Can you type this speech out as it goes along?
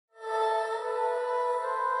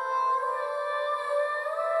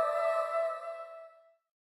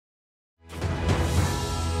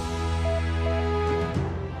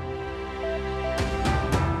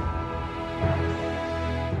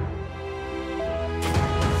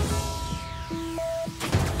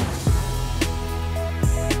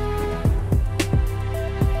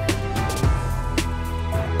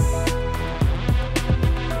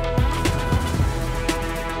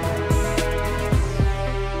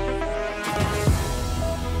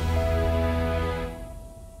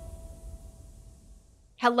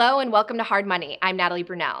Hello and welcome to Hard Money. I'm Natalie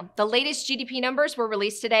Brunell. The latest GDP numbers were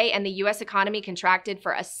released today and the U.S. economy contracted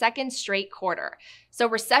for a second straight quarter. So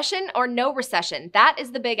recession or no recession? That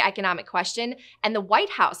is the big economic question, and the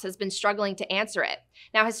White House has been struggling to answer it.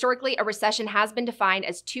 Now, historically, a recession has been defined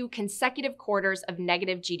as 2 consecutive quarters of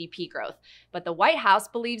negative GDP growth, but the White House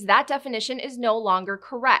believes that definition is no longer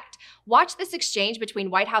correct. Watch this exchange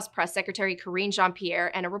between White House Press Secretary Karine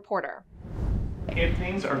Jean-Pierre and a reporter. If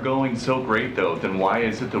things are going so great, though, then why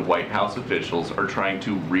is it the White House officials are trying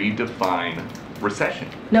to redefine recession?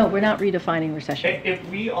 No, we're not redefining recession. If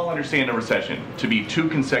we all understand a recession to be 2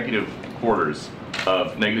 consecutive quarters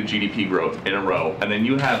of negative GDP growth in a row, and then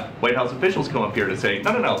you have White House officials come up here to say,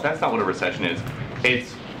 no, that's not what a recession is.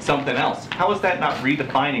 It's something else. How is that not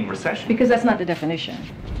redefining recession? Because that's not the definition.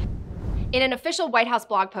 In an official White House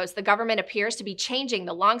blog post, the government appears to be changing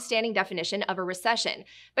the long-standing definition of a recession.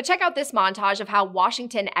 But check out this montage of how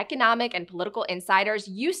Washington economic and political insiders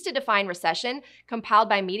used to define recession, compiled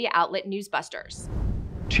by media outlet Newsbusters.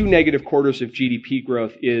 2 negative quarters of GDP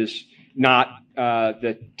growth is not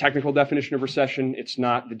the technical definition of recession. It's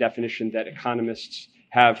not the definition that economists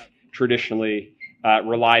have traditionally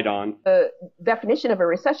relied on. The definition of a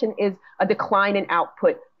recession is a decline in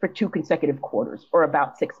output for 2 consecutive quarters, or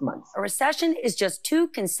about 6 months. A recession is just 2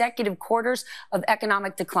 consecutive quarters of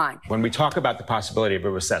economic decline. When we talk about the possibility of a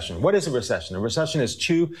recession, what is a recession? A recession is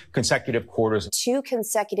 2 consecutive quarters. 2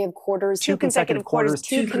 consecutive quarters. 2 consecutive quarters.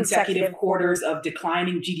 2 consecutive quarters of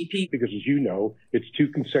declining GDP. Because as you know, it's 2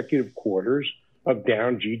 consecutive quarters of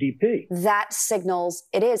down GDP. That signals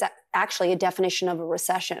it is actually a definition of a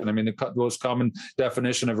recession. I mean, the most common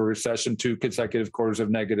definition of a recession, 2 consecutive quarters of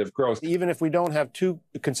negative growth. Even if we don't have 2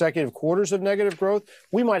 consecutive quarters of negative growth,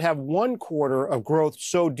 we might have 1 quarter of growth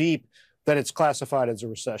so deep that it's classified as a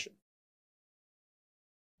recession.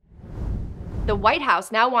 The White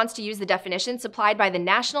House now wants to use the definition supplied by the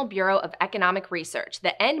National Bureau of Economic Research.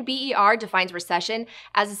 The NBER defines recession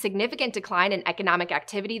as a significant decline in economic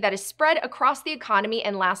activity that is spread across the economy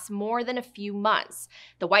and lasts more than a few months.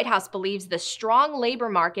 The White House believes the strong labor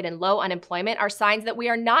market and low unemployment are signs that we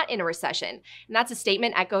are not in a recession. And that's a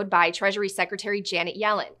statement echoed by Treasury Secretary Janet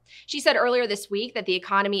Yellen. She said earlier this week that the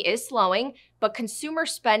economy is slowing, but consumer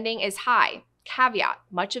spending is high. Caveat,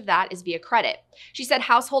 much of that is via credit. She said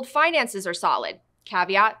household finances are solid.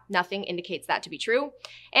 Caveat, nothing indicates that to be true.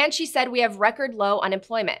 And she said we have record low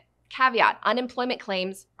unemployment. Caveat, unemployment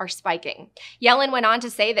claims are spiking. Yellen went on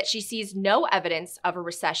to say that she sees no evidence of a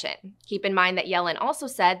recession. Keep in mind that Yellen also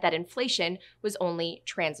said that inflation was only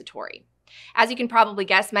transitory. As you can probably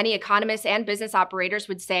guess, many economists and business operators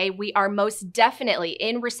would say we are most definitely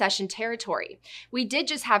in recession territory. We did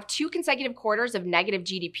just have 2 consecutive quarters of negative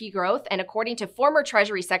GDP growth, and according to former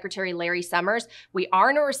Treasury Secretary Larry Summers, we are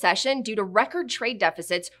in a recession due to record trade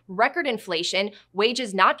deficits, record inflation,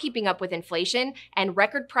 wages not keeping up with inflation, and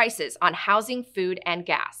record prices on housing, food, and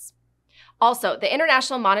gas. Also, the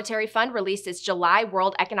International Monetary Fund released its July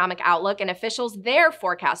World Economic Outlook, and officials there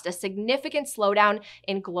forecast a significant slowdown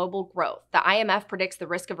in global growth. The IMF predicts the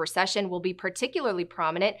risk of recession will be particularly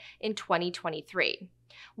prominent in 2023.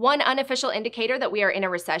 One unofficial indicator that we are in a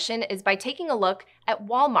recession is by taking a look at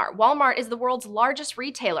Walmart. Walmart is the world's largest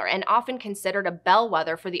retailer and often considered a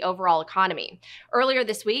bellwether for the overall economy. Earlier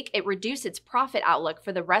this week, it reduced its profit outlook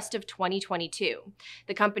for the rest of 2022.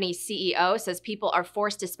 The company's CEO says people are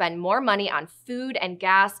forced to spend more money on food and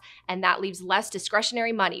gas, and that leaves less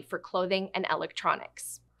discretionary money for clothing and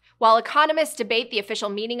electronics. While economists debate the official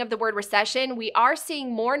meaning of the word recession, we are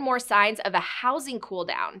seeing more and more signs of a housing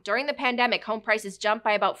cooldown. During the pandemic, home prices jumped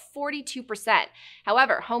by about 42%.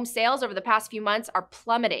 However, home sales over the past few months are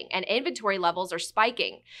plummeting and inventory levels are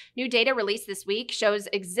spiking. New data released this week shows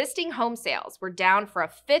existing home sales were down for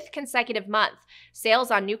a 5th consecutive month.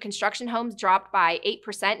 Sales on new construction homes dropped by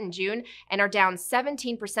 8% in June and are down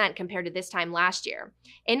 17% compared to this time last year.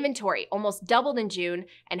 Inventory almost doubled in June,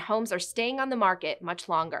 and homes are staying on the market much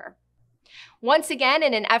longer. Once again,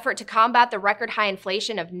 in an effort to combat the record high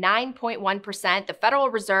inflation of 9.1%, the Federal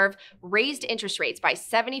Reserve raised interest rates by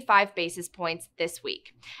 75 basis points this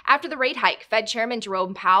week. After the rate hike, Fed Chairman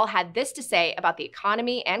Jerome Powell had this to say about the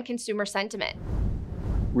economy and consumer sentiment.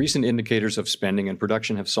 Recent indicators of spending and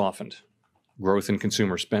production have softened. Growth in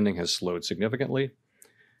consumer spending has slowed significantly,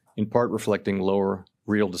 in part reflecting lower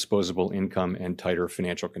real disposable income and tighter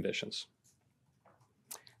financial conditions.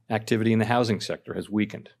 Activity in the housing sector has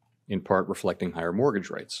weakened, in part reflecting higher mortgage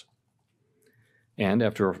rates. And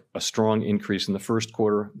after a strong increase in the first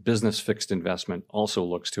quarter, business fixed investment also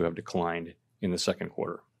looks to have declined in the second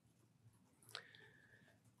quarter.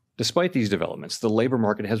 Despite these developments, the labor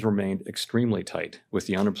market has remained extremely tight, with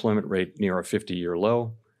the unemployment rate near a 50-year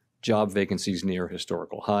low, job vacancies near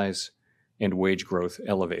historical highs, and wage growth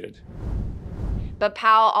elevated. But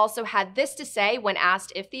Powell also had this to say when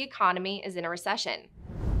asked if the economy is in a recession.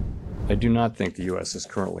 I do not think the U.S. is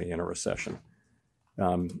currently in a recession.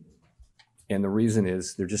 And the reason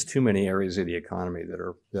is there are just too many areas of the economy that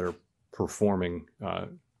are performing,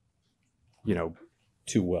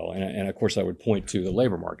 too well. And of course, I would point to the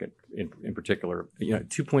labor market in particular.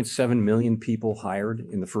 2.7 million people hired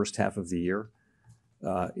in the first half of the year.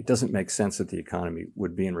 It doesn't make sense that the economy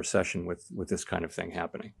would be in recession with this kind of thing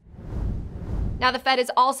happening. Now, the Fed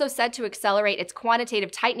is also set to accelerate its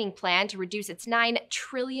quantitative tightening plan to reduce its $9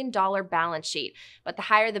 trillion balance sheet. But the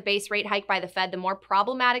higher the base rate hike by the Fed, the more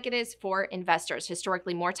problematic it is for investors.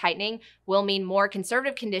 Historically, more tightening will mean more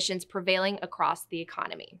conservative conditions prevailing across the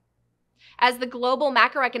economy. As the global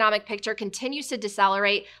macroeconomic picture continues to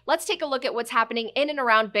decelerate, let's take a look at what's happening in and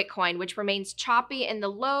around Bitcoin, which remains choppy in the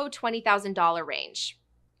low $20,000 range.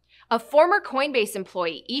 A former Coinbase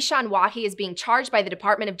employee, Ishan Wahi, is being charged by the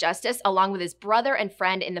Department of Justice along with his brother and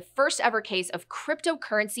friend in the first ever case of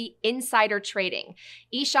cryptocurrency insider trading.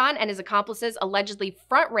 Ishan and his accomplices allegedly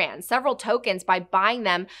front-ran several tokens by buying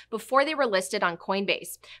them before they were listed on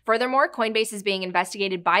Coinbase. Furthermore, Coinbase is being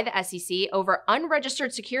investigated by the SEC over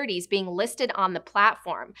unregistered securities being listed on the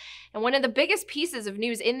platform. And one of the biggest pieces of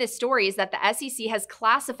news in this story is that the SEC has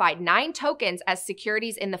classified 9 tokens as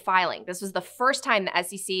securities in the filing. This was the first time the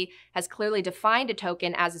SEC has clearly defined a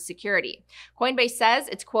token as a security. Coinbase says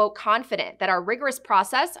it's, quote, confident that our rigorous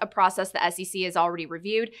process, a process the SEC has already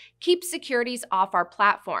reviewed, keeps securities off our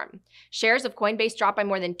platform. Shares of Coinbase dropped by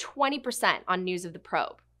more than 20% on news of the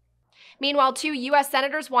probe. Meanwhile, 2 U.S.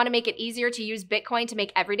 senators want to make it easier to use Bitcoin to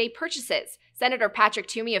make everyday purchases. Senator Patrick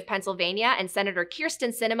Toomey of Pennsylvania and Senator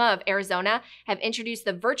Kyrsten Sinema of Arizona have introduced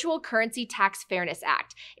the Virtual Currency Tax Fairness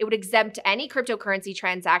Act. It would exempt any cryptocurrency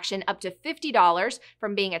transaction up to $50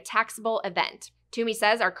 from being a taxable event. Toomey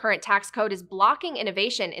says our current tax code is blocking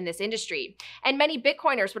innovation in this industry, and many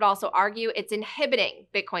Bitcoiners would also argue it's inhibiting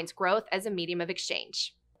Bitcoin's growth as a medium of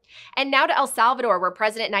exchange. And now to El Salvador, where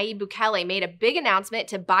President Nayib Bukele made a big announcement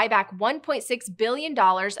to buy back $1.6 billion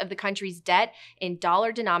of the country's debt in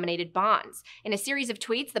dollar-denominated bonds. In a series of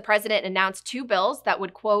tweets, the president announced 2 bills that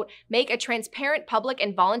would, quote, make a transparent public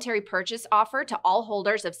and voluntary purchase offer to all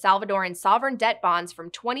holders of Salvadoran sovereign debt bonds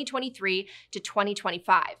from 2023 to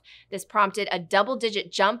 2025. This prompted a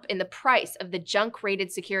double-digit jump in the price of the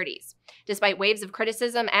junk-rated securities. Despite waves of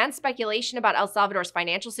criticism and speculation about El Salvador's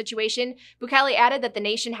financial situation, Bukele added that the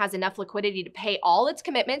nation has enough liquidity to pay all its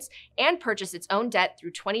commitments and purchase its own debt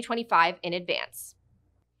through 2025 in advance.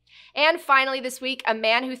 And finally this week, a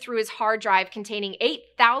man who threw his hard drive containing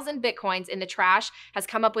 8,000 Bitcoins in the trash has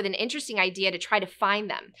come up with an interesting idea to try to find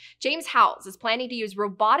them. James Howells is planning to use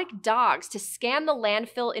robotic dogs to scan the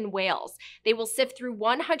landfill in Wales. They will sift through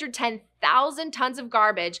 110,000 tons of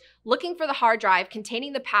garbage looking for the hard drive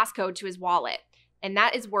containing the passcode to his wallet. And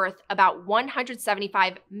that is worth about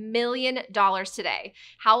 $175 million today.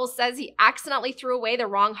 Howells says he accidentally threw away the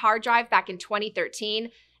wrong hard drive back in 2013,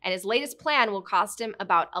 and his latest plan will cost him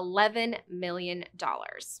about $11 million.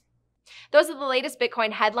 Those are the latest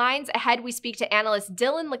Bitcoin headlines. Ahead, we speak to analyst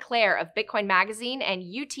Dylan LeClair of Bitcoin Magazine and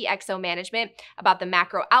UTXO Management about the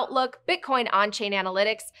macro outlook, Bitcoin on-chain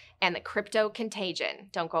analytics, and the crypto contagion.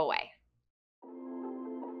 Don't go away.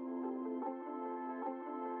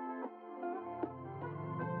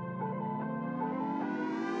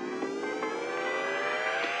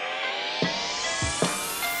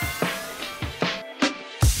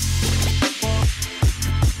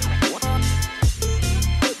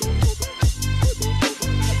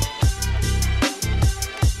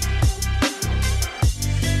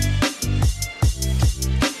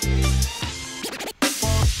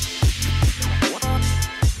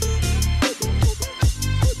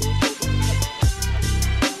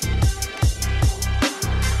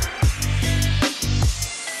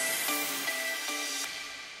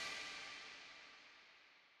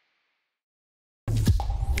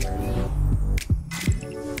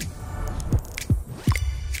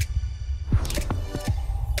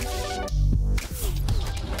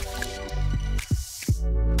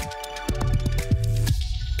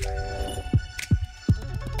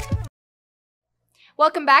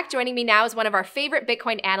 Welcome back. Joining me now is one of our favorite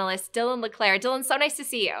Bitcoin analysts, Dylan LeClair. Dylan, so nice to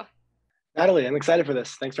see you. Natalie, I'm excited for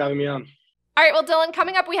this. Thanks for having me on. All right, well, Dylan,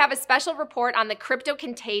 coming up, we have a special report on the crypto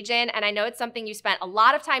contagion, and I know it's something you spent a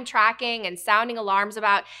lot of time tracking and sounding alarms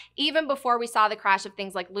about even before we saw the crash of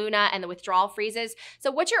things like Luna and the withdrawal freezes. So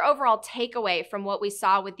what's your overall takeaway from what we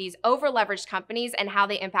saw with these over-leveraged companies and how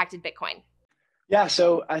they impacted Bitcoin? Yeah,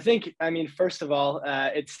 so I mean, first of all,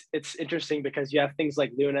 it's interesting because you have things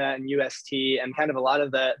like Luna and UST and kind of a lot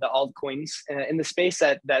of the altcoins in the space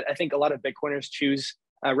that I think a lot of Bitcoiners choose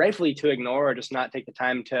rightfully to ignore or just not take the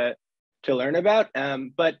time to learn about.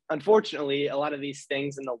 But unfortunately, a lot of these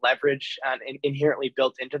things and the leverage inherently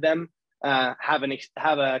built into them have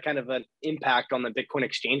a kind of an impact on the Bitcoin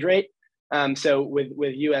exchange rate. So with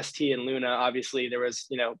UST and Luna, obviously there was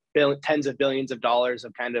tens of billions of dollars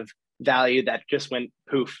of kind of value that just went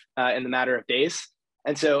poof in the matter of days.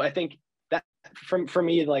 And so I think that for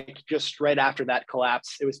me, like just right after that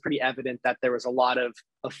collapse, it was pretty evident that there was a lot of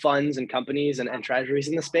funds and companies and treasuries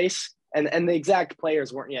in the space. And the exact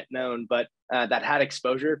players weren't yet known, but that had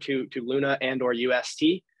exposure to Luna and or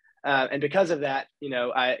UST. And because of that,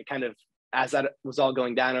 I kind of, as that was all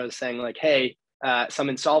going down, I was saying like, hey, some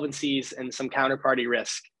insolvencies and some counterparty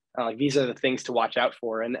risk, like these are the things to watch out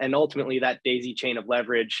for. And ultimately that daisy chain of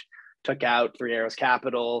leverage took out Three Arrows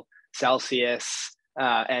Capital, Celsius,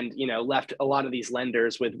 and left a lot of these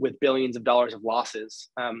lenders with billions of dollars of losses.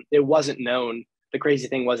 It wasn't known. The crazy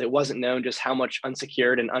thing was it wasn't known just how much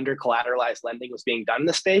unsecured and under collateralized lending was being done in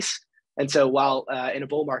the space. And so while in a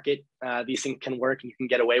bull market, these things can work and you can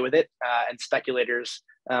get away with it, and speculators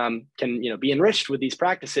can be enriched with these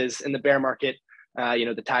practices, in the bear market,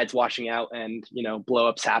 the tide's washing out and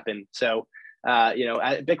blow-ups happen. So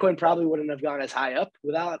Bitcoin probably wouldn't have gone as high up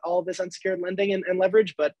without all of this unsecured lending and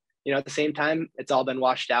leverage, but at the same time, it's all been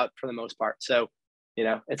washed out for the most part. So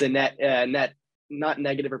it's a net, not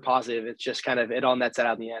negative or positive. It's just kind of it all nets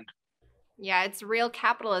out in the end. Yeah, it's real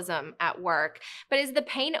capitalism at work. But is the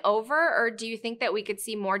pain over, or do you think that we could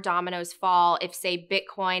see more dominoes fall if, say,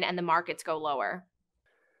 Bitcoin and the markets go lower?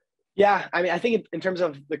 Yeah, I mean, I think in terms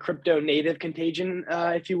of the crypto native contagion,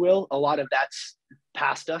 if you will, a lot of that's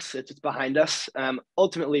past us. It's behind us.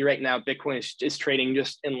 Ultimately, right now, Bitcoin is trading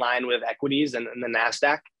just in line with equities and the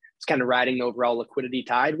NASDAQ. It's kind of riding the overall liquidity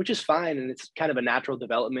tide, which is fine. And it's kind of a natural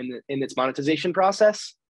development in its monetization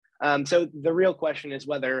process. So the real question is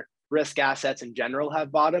whether risk assets in general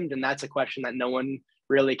have bottomed. And that's a question that no one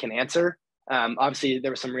really can answer. Obviously,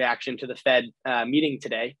 there was some reaction to the Fed meeting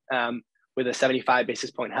today with a 75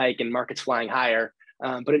 basis point hike and markets flying higher.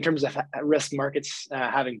 But in terms of risk markets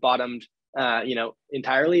having bottomed,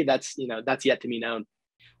 entirely, that's yet to be known.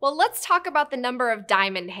 Well, let's talk about the number of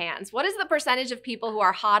diamond hands. What is the percentage of people who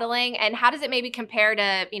are hodling, and how does it maybe compare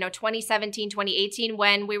to 2017, 2018,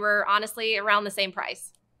 when we were honestly around the same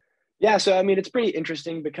price? Yeah, so I mean, it's pretty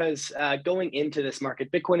interesting because going into this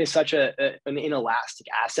market, Bitcoin is such an inelastic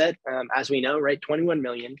asset, as we know, right? 21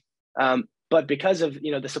 million. But because of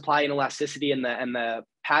the supply inelasticity and the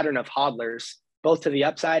pattern of hodlers, both to the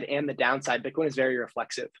upside and the downside, Bitcoin is very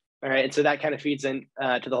reflexive. All right, and so that kind of feeds in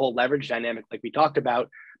to the whole leverage dynamic, like we talked about.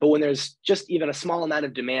 But when there's just even a small amount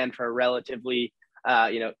of demand for a relatively,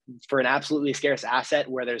 for an absolutely scarce asset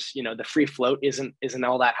where there's the free float isn't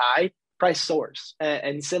all that high, price soars.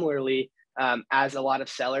 And similarly, as a lot of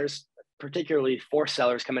sellers, particularly forced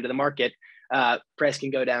sellers, come into the market, price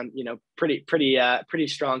can go down, pretty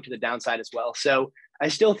strong to the downside as well. So I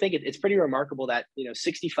still think it's pretty remarkable that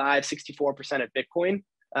 64% of Bitcoin,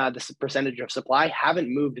 the percentage of supply,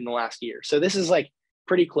 haven't moved in the last year. So this is like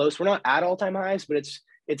pretty close. We're not at all-time highs, but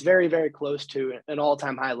it's very, very close to an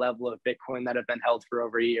all-time high level of Bitcoin that have been held for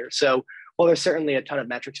over a year. So while there's certainly a ton of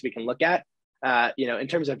metrics we can look at, in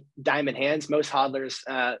terms of diamond hands, most hodlers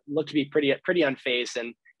look to be pretty unfazed,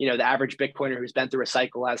 and the average Bitcoiner who's been through a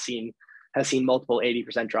cycle has seen multiple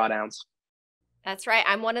 80% drawdowns. That's right.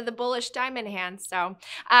 I'm one of the bullish diamond hands. So,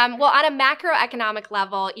 well, on a macroeconomic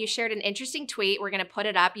level, you shared an interesting tweet. We're going to put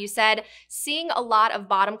it up. You said, seeing a lot of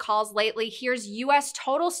bottom calls lately. Here's U.S.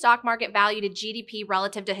 total stock market value to GDP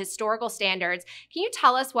relative to historical standards. Can you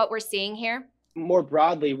tell us what we're seeing here? More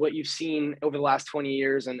broadly, what you've seen over the last 20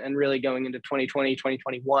 years and really going into 2020,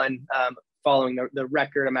 2021, following the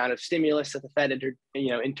record amount of stimulus that the Fed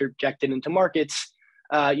interjected into markets,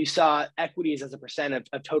 you saw equities as a percent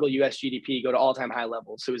of total US GDP go to all-time high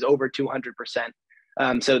levels. So it was over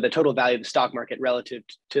 200%. So the total value of the stock market relative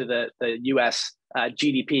to the US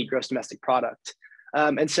GDP, gross domestic product.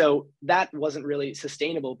 And so that wasn't really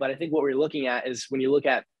sustainable. But I think what we're looking at is when you look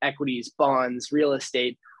at equities, bonds, real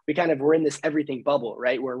estate, we kind of were in this everything bubble,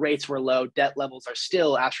 right? Where rates were low, debt levels are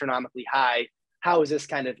still astronomically high. How is this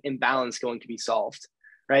kind of imbalance going to be solved,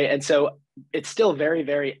 right? And so it's still very,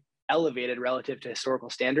 very elevated relative to historical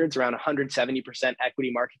standards, around 170%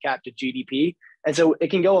 equity market cap to GDP. And so it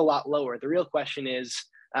can go a lot lower. The real question is,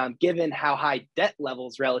 given how high debt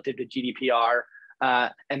levels relative to GDP are,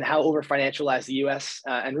 and how over-financialized the US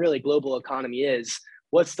and really global economy is,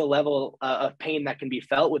 what's the level of pain that can be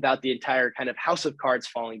felt without the entire kind of house of cards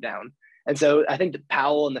falling down? And so I think that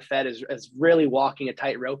Powell and the Fed is really walking a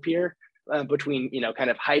tightrope here between, kind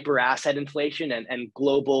of hyper asset inflation and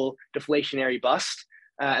global deflationary bust.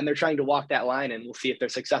 And they're trying to walk that line, and we'll see if they're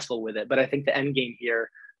successful with it. But I think the end game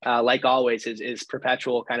here, like always, is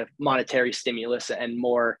perpetual kind of monetary stimulus and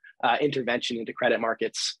more intervention into credit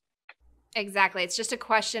markets. Exactly. It's just a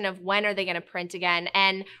question of when are they going to print again.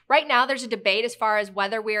 And right now there's a debate as far as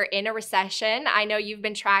whether we're in a recession. I know you've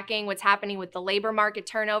been tracking what's happening with the labor market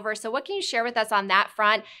turnover. So what can you share with us on that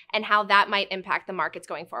front and how that might impact the markets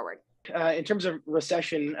going forward? In terms of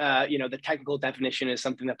recession, the technical definition is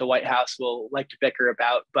something that the White House will like to bicker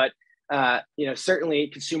about. But certainly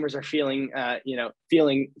consumers are feeling it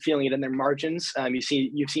in their margins.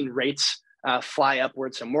 You've seen rates fly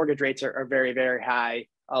upwards. So mortgage rates are very, very high,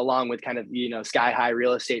 along with kind of sky high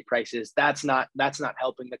real estate prices. That's not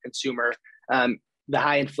helping the consumer. The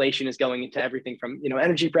high inflation is going into everything from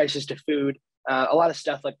energy prices to food. A lot of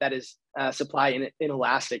stuff like that is supply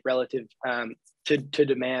inelastic relative to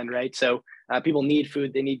demand, right? So people need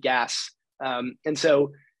food, they need gas, and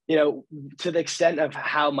so to the extent of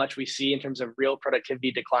how much we see in terms of real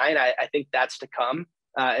productivity decline, I think that's to come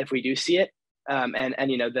if we do see it, and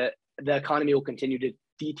the economy will continue to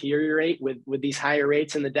deteriorate with these higher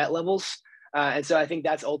rates and the debt levels. And so I think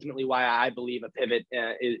that's ultimately why I believe a pivot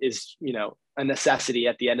is a necessity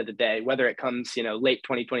at the end of the day, whether it comes, late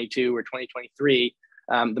 2022 or 2023,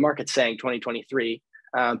 the market's saying 2023.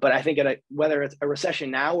 But I think whether it's a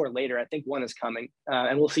recession now or later, I think one is coming,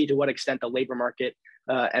 and we'll see to what extent the labor market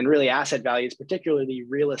and really asset values, particularly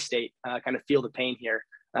real estate, kind of feel the pain here.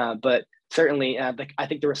 But certainly, I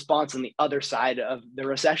think the response on the other side of the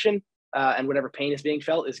recession and whatever pain is being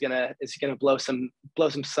felt is gonna blow some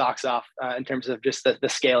socks off in terms of just the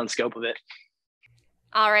scale and scope of it.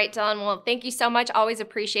 All right, Dylan. Well, thank you so much. Always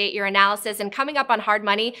appreciate your analysis. And coming up on Hard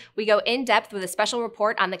Money, we go in depth with a special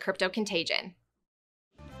report on the Crypto Contagion.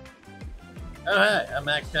 Oh, hi, I'm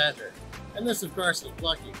Max Patrick, and this, of course, is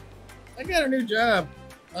Plucky. I got a new job.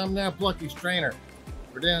 I'm now Plucky's trainer.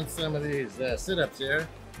 We're doing some of these sit-ups here.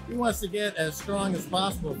 He wants to get as strong as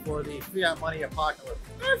possible for the fiat money apocalypse.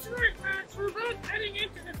 That's right, Max. We're both heading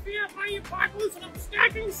into the fiat money apocalypse, and I'm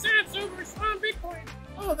stacking sats over Swan Bitcoin.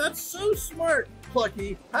 Oh, that's so smart,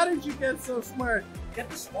 Plucky. How did you get so smart? Get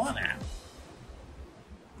the Swan app.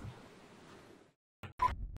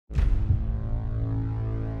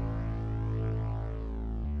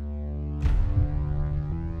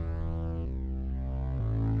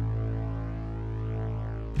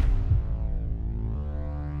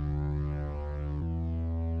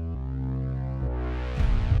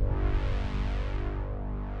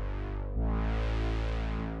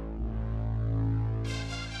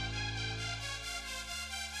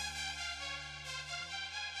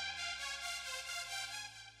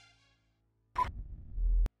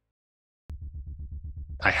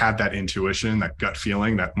 I had that intuition, that gut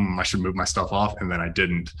feeling that I should move my stuff off, and then I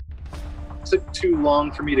didn't. It took too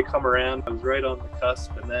long for me to come around. I was right on the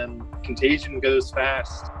cusp, and then contagion goes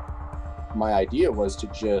fast. My idea was to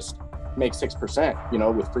just make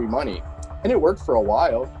 6%, with free money. And it worked for a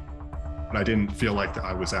while. I didn't feel like that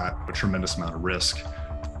I was at a tremendous amount of risk.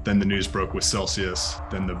 Then the news broke with Celsius.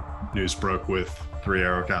 Then the news broke with 3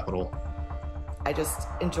 Arrow Capital. I just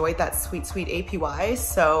enjoyed that sweet, sweet APY,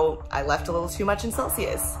 so I left a little too much in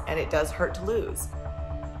Celsius, and it does hurt to lose.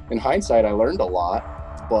 In hindsight, I learned a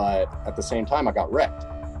lot, but at the same time, I got wrecked.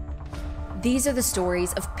 These are the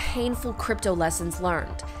stories of painful crypto lessons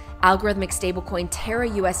learned. Algorithmic stablecoin Terra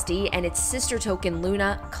USD and its sister token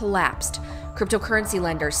Luna collapsed. Cryptocurrency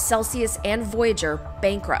lenders Celsius and Voyager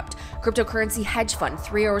bankrupt. Cryptocurrency hedge fund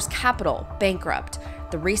 3 Arrows Capital bankrupt.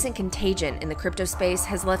 The recent contagion in the crypto space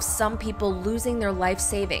has left some people losing their life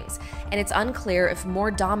savings, and it's unclear if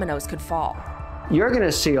more dominoes could fall. You're going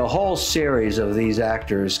to see a whole series of these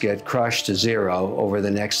actors get crushed to zero over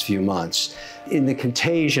the next few months in the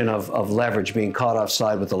contagion of leverage being caught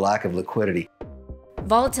offside with the lack of liquidity.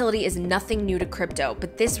 Volatility is nothing new to crypto,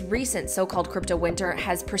 but this recent so-called crypto winter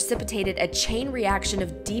has precipitated a chain reaction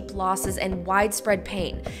of deep losses and widespread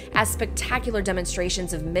pain, as spectacular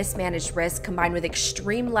demonstrations of mismanaged risk combined with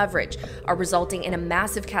extreme leverage are resulting in a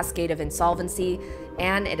massive cascade of insolvency,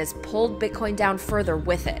 and it has pulled Bitcoin down further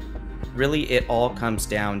with it. Really, it all comes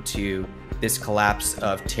down to this collapse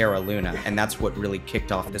of Terra Luna, and that's what really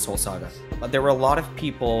kicked off this whole saga. There were a lot of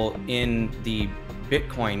people in the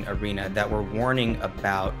Bitcoin arena that were warning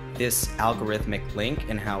about this algorithmic link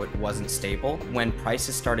and how it wasn't stable. When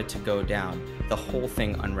prices started to go down, the whole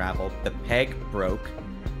thing unraveled. The peg broke.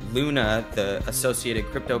 Luna, the associated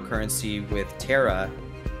cryptocurrency with Terra,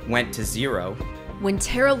 went to zero. When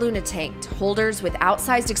Terra Luna tanked, holders with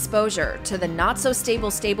outsized exposure to the not-so-stable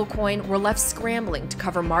stablecoin were left scrambling to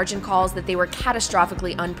cover margin calls that they were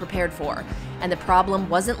catastrophically unprepared for, and the problem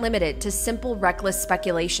wasn't limited to simple, reckless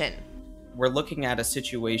speculation. We're looking at a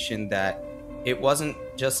situation that it wasn't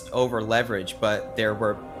just over-leveraged, but there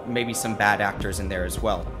were maybe some bad actors in there as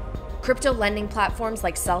well. Crypto lending platforms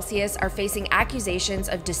like Celsius are facing accusations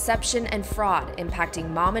of deception and fraud impacting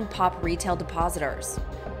mom-and-pop retail depositors.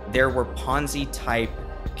 There were Ponzi-type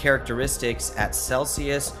characteristics at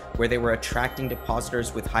Celsius where they were attracting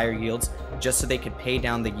depositors with higher yields just so they could pay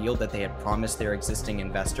down the yield that they had promised their existing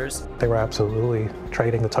investors. They were absolutely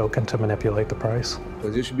trading the token to manipulate the price.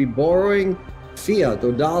 Because you should be borrowing fiat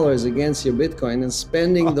or dollars against your Bitcoin and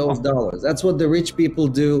spending those dollars. That's what the rich people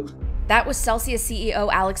do. That was Celsius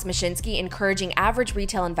CEO Alex Mashinsky encouraging average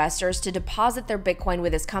retail investors to deposit their Bitcoin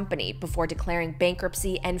with his company before declaring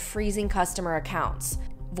bankruptcy and freezing customer accounts.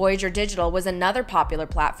 Voyager Digital was another popular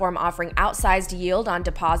platform offering outsized yield on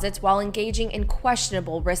deposits while engaging in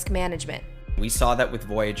questionable risk management. We saw that with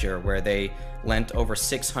Voyager, where they lent over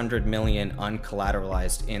 $600 million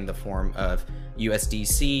uncollateralized in the form of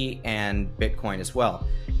USDC and Bitcoin as well.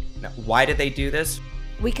 Now, why did they do this?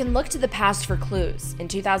 We can look to the past for clues. In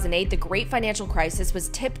 2008, the Great Financial Crisis was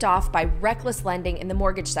tipped off by reckless lending in the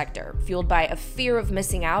mortgage sector, fueled by a fear of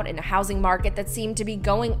missing out in a housing market that seemed to be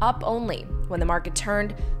going up only. When the market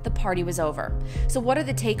turned, the party was over. So what are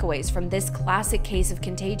the takeaways from this classic case of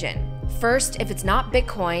contagion? First, if it's not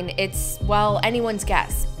Bitcoin, it's, well, anyone's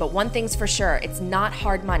guess. But one thing's for sure, it's not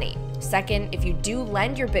hard money. Second, if you do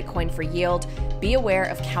lend your Bitcoin for yield, be aware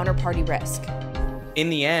of counterparty risk.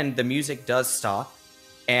 In the end, the music does stop.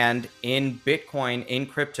 And in Bitcoin, in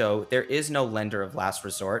crypto, there is no lender of last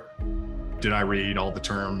resort. Did I read all the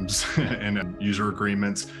terms and user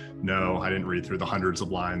agreements? No, I didn't read through the hundreds of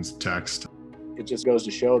lines of text. It just goes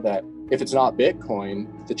to show that if it's not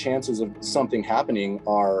Bitcoin, the chances of something happening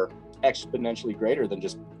are exponentially greater than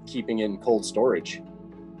just keeping it in cold storage.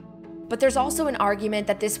 But there's also an argument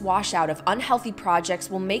that this washout of unhealthy projects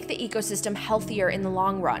will make the ecosystem healthier in the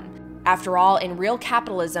long run. After all, in real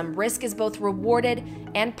capitalism, risk is both rewarded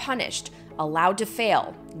and punished, allowed to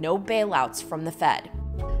fail, no bailouts from the Fed.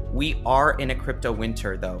 We are in a crypto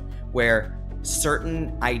winter, though, where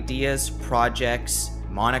certain ideas, projects,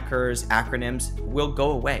 monikers, acronyms will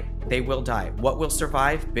go away. They will die. What will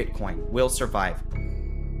survive? Bitcoin will survive.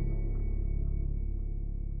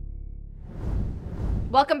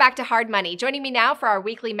 Welcome back to Hard Money. Joining me now for our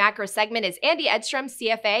weekly macro segment is Andy Edstrom,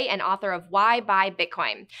 CFA and author of Why Buy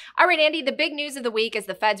Bitcoin. All right, Andy, the big news of the week is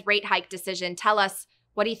the Fed's rate hike decision. Tell us,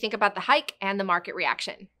 what do you think about the hike and the market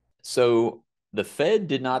reaction? So the Fed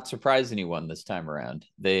did not surprise anyone this time around.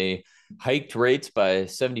 They hiked rates by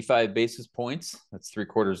 75 basis points. That's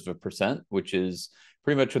 0.75%, which is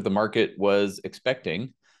pretty much what the market was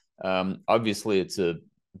expecting. Obviously, it's a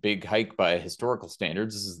big hike by historical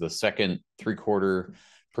standards. This is the second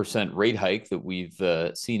 0.75% rate hike that we've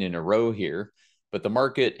seen in a row here, but the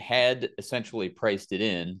market had essentially priced it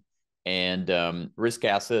in, and risk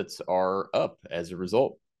assets are up as a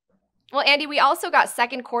result. Well, Andy, we also got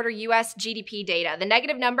second quarter U.S. GDP data. The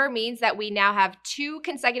negative number means that we now have 2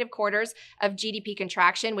 consecutive quarters of GDP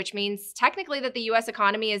contraction, which means technically that the U.S.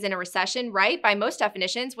 economy is in a recession, right? By most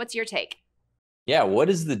definitions. What's your take? Yeah, what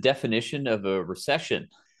is the definition of a recession?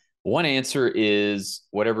 One answer is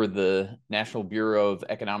whatever the National Bureau of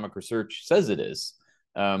Economic Research says it is.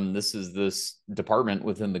 This is this department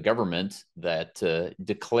within the government that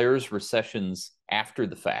declares recessions after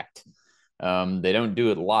the fact. They don't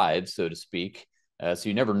do it live, so to speak. So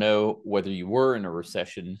you never know whether you were in a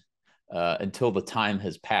recession until the time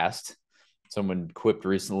has passed. Someone quipped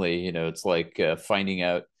recently, it's like finding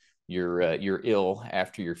out you're ill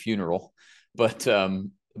after your funeral. But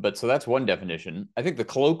so that's one definition. I think the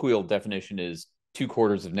colloquial definition is 2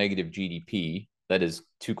 quarters of negative GDP. That is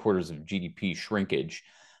 2 quarters of GDP shrinkage.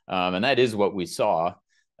 And that is what we saw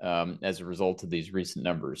as a result of these recent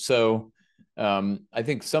numbers. So I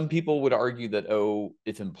think some people would argue that,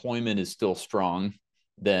 if employment is still strong,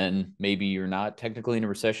 then maybe you're not technically in a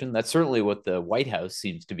recession. That's certainly what the White House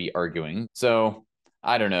seems to be arguing. So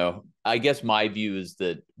I don't know. I guess my view is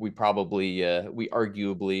that we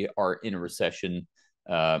arguably are in a recession.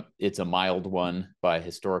 It's a mild one by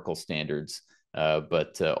historical standards,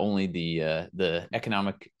 but only the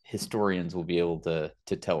economic historians will be able to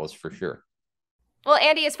tell us for sure. Well,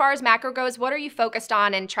 Andy, as far as macro goes, what are you focused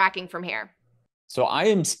on and tracking from here? So I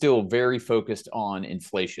am still very focused on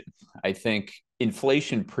inflation. I think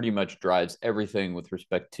inflation pretty much drives everything with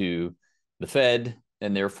respect to the Fed,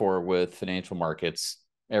 and therefore with financial markets,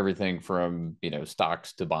 everything from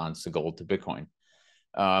stocks to bonds to gold to Bitcoin.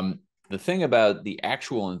 The thing about the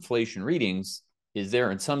actual inflation readings is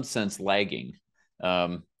they're in some sense lagging.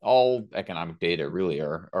 All economic data really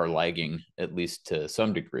are lagging, at least to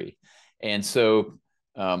some degree. And so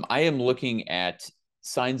I am looking at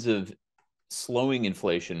signs of slowing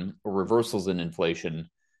inflation or reversals in inflation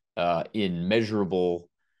in measurable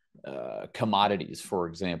commodities. For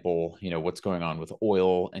example, what's going on with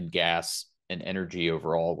oil and gas and energy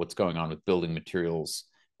overall, what's going on with building materials,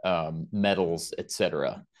 metals,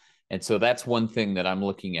 etc. And so that's one thing that I'm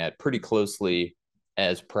looking at pretty closely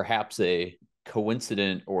as perhaps a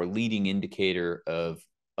coincident or leading indicator of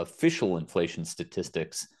official inflation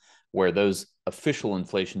statistics, where those official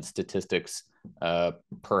inflation statistics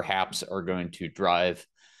perhaps are going to drive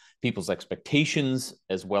people's expectations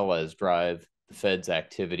as well as drive the Fed's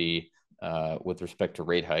activity with respect to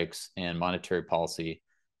rate hikes and monetary policy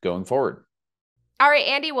going forward. All right,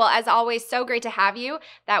 Andy. Well, as always, so great to have you.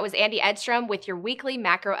 That was Andy Edstrom with your weekly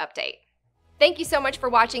macro update. Thank you so much for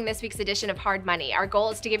watching this week's edition of Hard Money. Our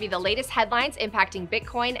goal is to give you the latest headlines impacting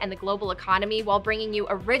Bitcoin and the global economy while bringing you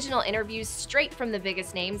original interviews straight from the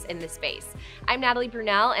biggest names in the space. I'm Natalie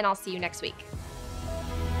Brunell, and I'll see you next week.